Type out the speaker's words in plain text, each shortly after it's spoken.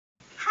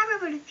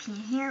everyone, it's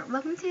Payton here.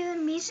 Welcome to the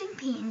Amazing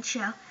Payton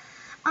Show.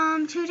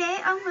 Today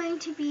I'm going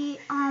to be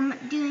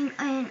doing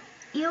an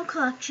eel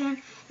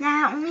collection.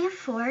 Now I only have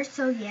 4,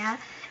 so yeah.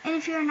 And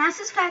if you're not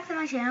subscribed to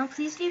my channel,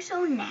 please do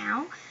so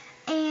now.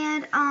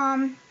 And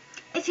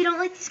if you don't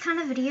like these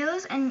kind of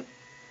videos and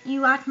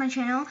you watch my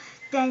channel,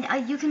 then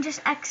you can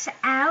just X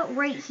out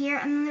right here,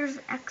 and then there's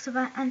an X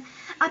button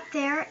up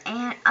there,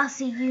 and I'll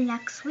see you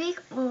next week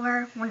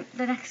or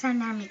the next time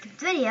that I make a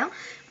video.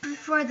 But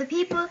for the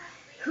people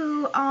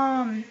who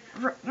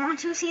want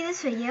to see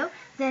this video,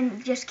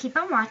 then just keep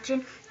on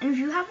watching. And if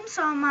you haven't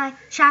saw my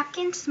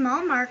Shopkins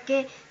Small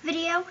Market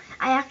video,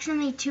 I actually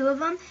made 2 of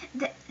them,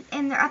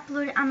 and they're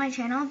uploaded on my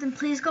channel, then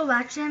please go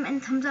watch them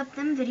and thumbs up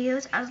them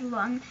videos as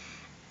long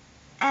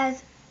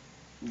as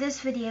this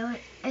video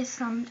is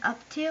thumbs up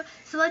too.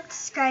 So like,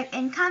 subscribe,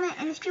 and comment.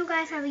 And if you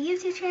guys have a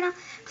YouTube channel,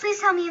 please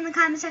tell me in the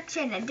comment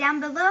section down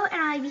below,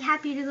 and I'd be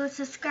happy to go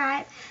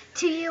subscribe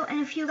to you.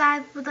 And if you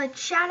guys would like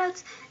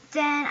shoutouts,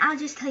 then I'll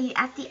just tell you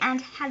at the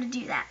end how to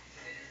do that.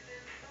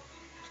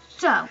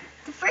 So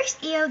the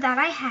first eel that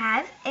I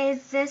have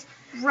is this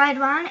red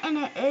one, and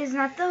it is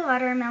not the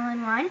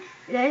watermelon one.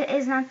 It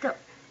is not the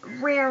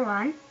rare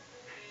one.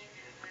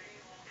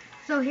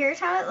 So here's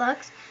how it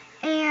looks,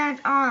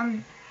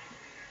 and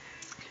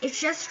it's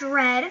just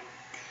red,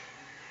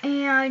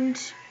 and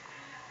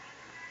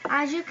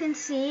as you can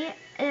see,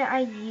 I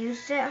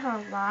used it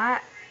a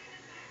lot,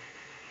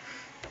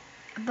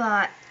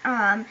 but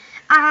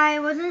I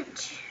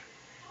wasn't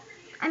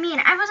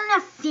a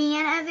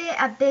fan of it,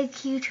 a big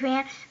huge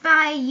fan, but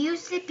I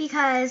used it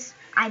because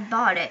I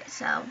bought it,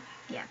 so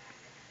yeah.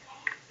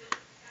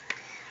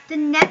 The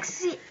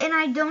next, and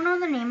I don't know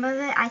the name of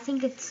it, I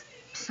think it's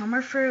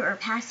summer fruit or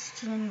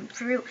passion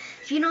fruit.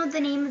 If you know the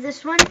name of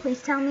this one,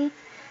 please tell me.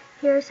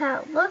 Here's how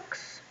it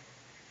looks.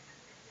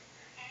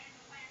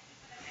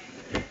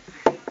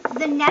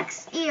 The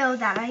next eel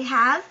that I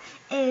have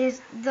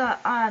is the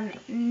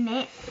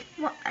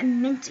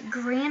mint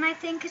green, I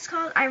think it's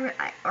called,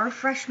 or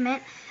fresh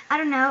mint. I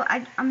don't know.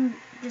 I'm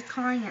just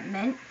calling it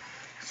mint.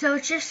 So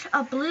it's just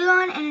a blue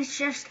one, and it's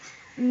just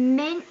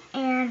mint.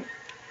 And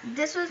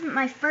this was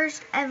my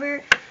first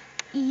ever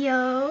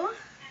eel.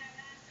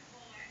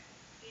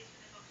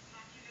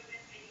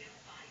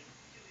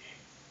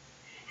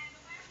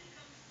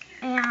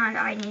 And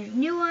I need a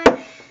new one,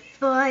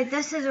 but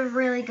this is a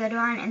really good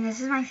one, and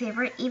this is my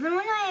favorite. Even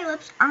when my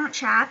lips aren't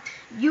chapped,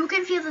 you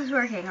can feel this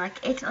working.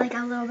 Like, it's like a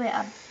little bit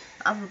of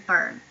a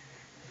burn.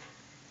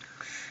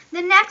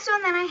 The next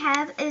one that I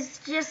have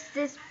is just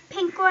this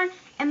pink one,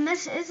 and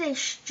this is a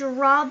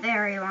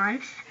strawberry one.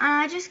 And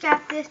I just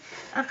got this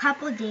a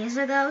couple of days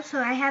ago, so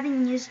I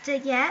haven't used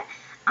it yet.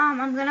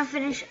 I'm going to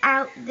finish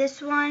out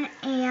this one,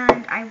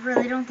 and I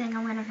really don't think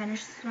I'm going to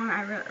finish this one.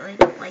 I really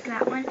don't like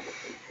that one.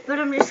 But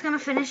I'm just going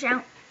to finish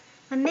out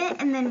the mint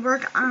and then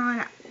work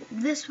on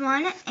this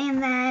one.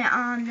 And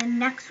then the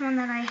next one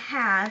that I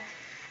have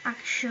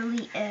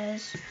actually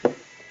is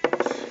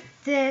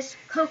this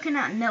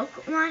coconut milk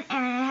one,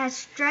 and it has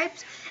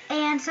stripes.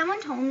 And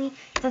someone told me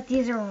that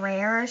these are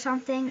rare or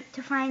something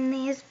to find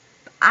these.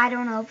 I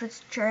don't know if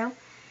it's true.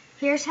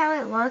 Here's how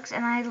it looks,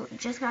 and I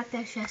just got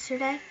this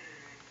yesterday.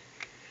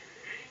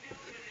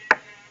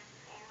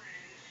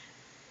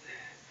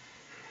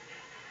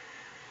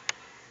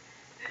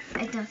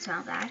 It don't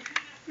smell bad.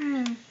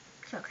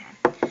 It's okay.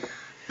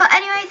 But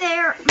anyway,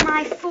 they're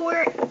my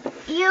 4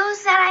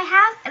 eels that I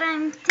have, and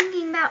I'm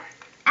thinking about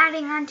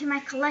adding on to my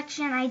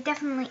collection. I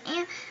definitely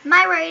am.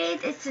 My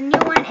rated, it's a new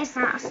one. It's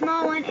not a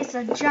small one. It's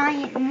a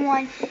giant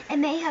one.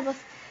 And they have a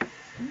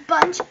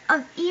bunch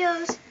of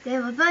eels. They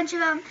have a bunch of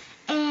them.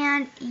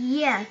 And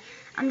yeah,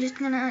 I'm just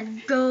going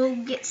to go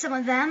get some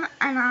of them.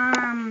 And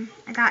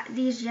I got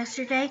these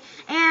yesterday.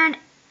 And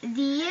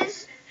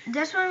this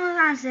one was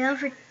on sale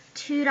for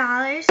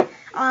 $2.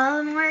 All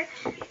of them were.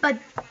 But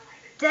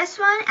this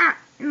one at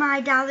my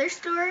dollar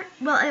store,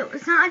 well, it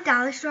was not a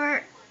dollar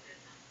store.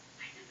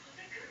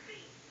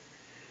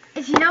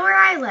 If you know where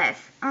I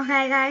live,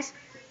 okay, guys,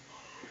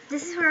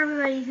 this is for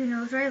everybody who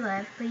knows where I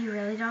live, but you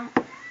really don't.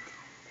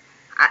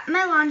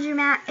 My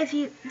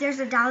laundromat, there's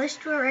a dollar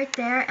store right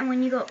there, and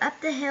when you go up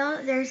the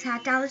hill, there's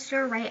that dollar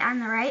store right on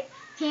the right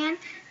hand.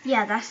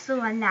 Yeah, that's the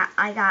one that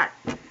I got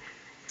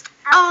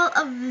all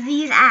of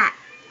these at.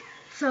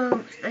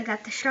 So I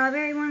got the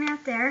strawberry one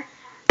out there,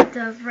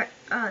 the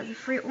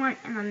fruit one,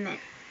 and the mint.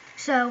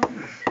 So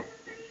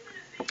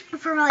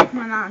for like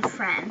my mom's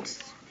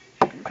friends,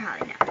 you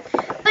probably know.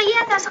 But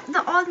yeah, that's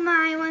all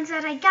my ones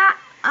that I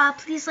got.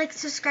 Please like,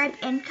 subscribe,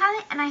 and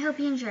comment, and I hope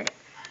you enjoyed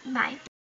it. Bye.